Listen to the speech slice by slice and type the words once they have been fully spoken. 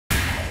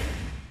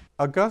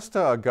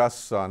Agusta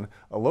Agustsson,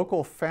 a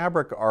local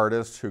fabric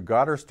artist who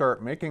got her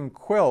start making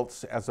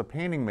quilts as a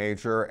painting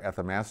major at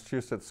the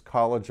Massachusetts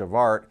College of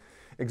Art,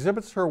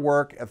 exhibits her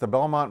work at the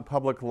Belmont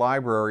Public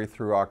Library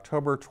through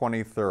October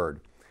 23rd.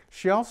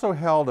 She also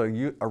held a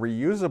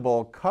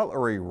reusable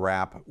cutlery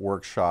wrap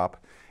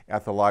workshop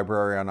at the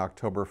library on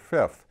October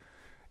 5th.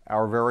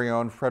 Our very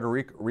own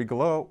Frederique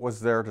Rigoleau was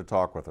there to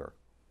talk with her.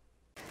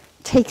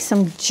 Take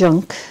some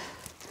junk.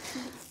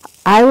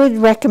 I would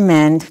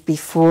recommend,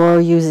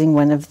 before using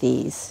one of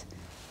these,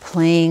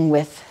 playing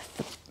with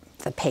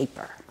the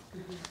paper,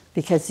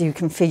 because you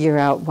can figure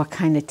out what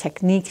kind of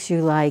techniques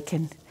you like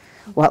and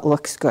what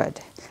looks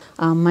good.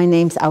 My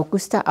name's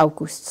Agusta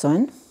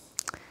Agustsson,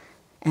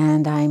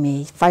 and I'm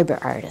a fiber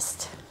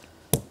artist.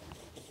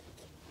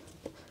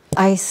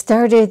 I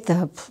started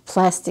the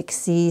Plastic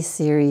Sea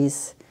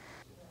series.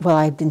 Well,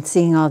 I've been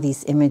seeing all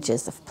these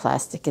images of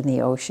plastic in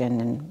the ocean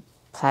and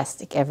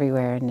plastic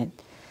everywhere,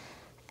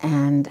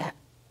 and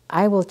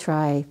I will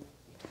try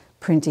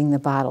printing the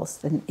bottles.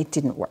 And it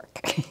didn't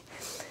work.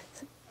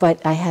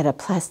 But I had a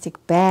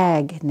plastic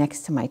bag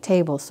next to my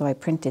table, so I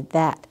printed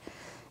that,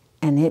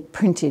 and it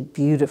printed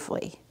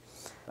beautifully.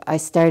 I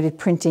started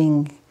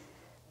printing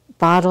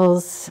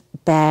bottles,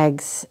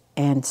 bags,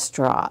 and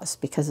straws,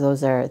 because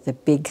those are the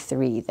big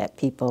three that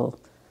people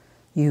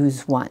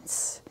use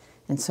once.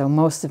 And so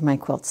most of my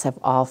quilts have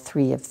all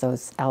three of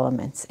those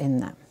elements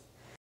in them.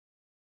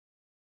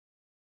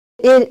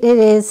 It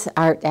is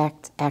art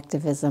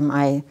activism.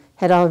 I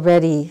had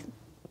already,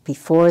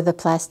 before the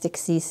Plastic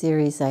Sea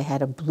series, I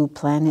had a Blue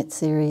Planet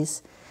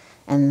series,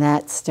 and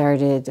that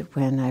started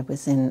when I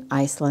was in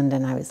Iceland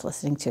and I was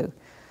listening to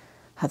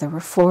how there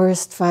were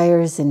forest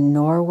fires in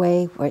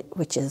Norway,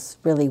 which is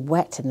really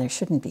wet and there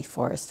shouldn't be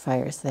forest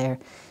fires there.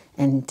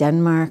 In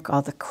Denmark,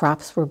 all the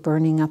crops were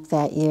burning up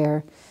that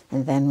year.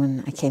 And then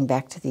when I came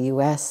back to the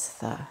US,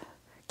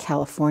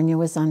 California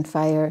was on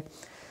fire.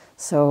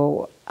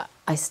 So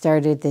I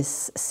started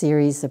this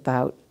series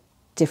about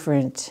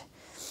different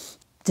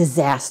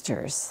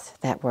disasters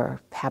that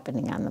were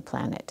happening on the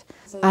planet.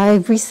 I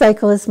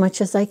recycle as much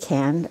as I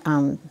can.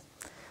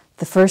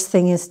 The first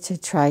thing is to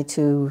try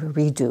to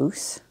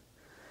reduce,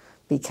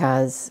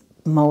 because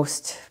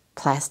most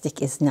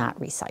plastic is not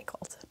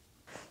recycled.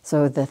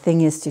 So the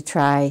thing is to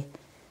try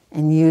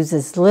and use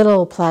as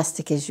little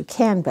plastic as you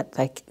can, but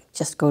like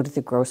just go to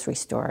the grocery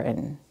store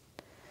and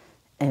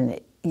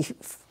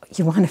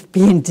you want to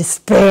be in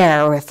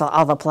despair with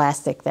all the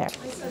plastic there.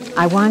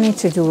 I wanted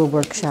to do a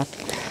workshop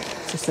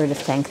to sort of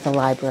thank the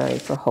library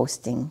for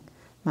hosting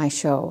my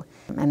show.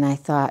 And I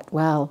thought,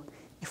 well,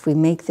 if we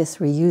make this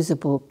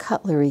reusable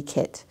cutlery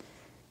kit,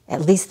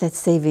 at least that's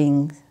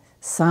saving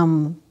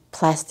some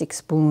plastic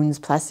spoons,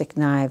 plastic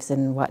knives,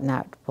 and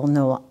whatnot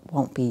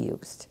won't be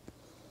used.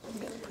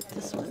 Put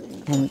this one in.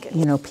 And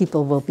you know,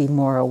 people will be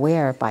more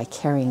aware by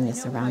carrying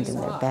this around in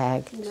their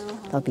bag.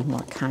 They'll be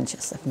more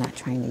conscious of not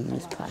trying to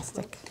use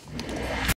plastic.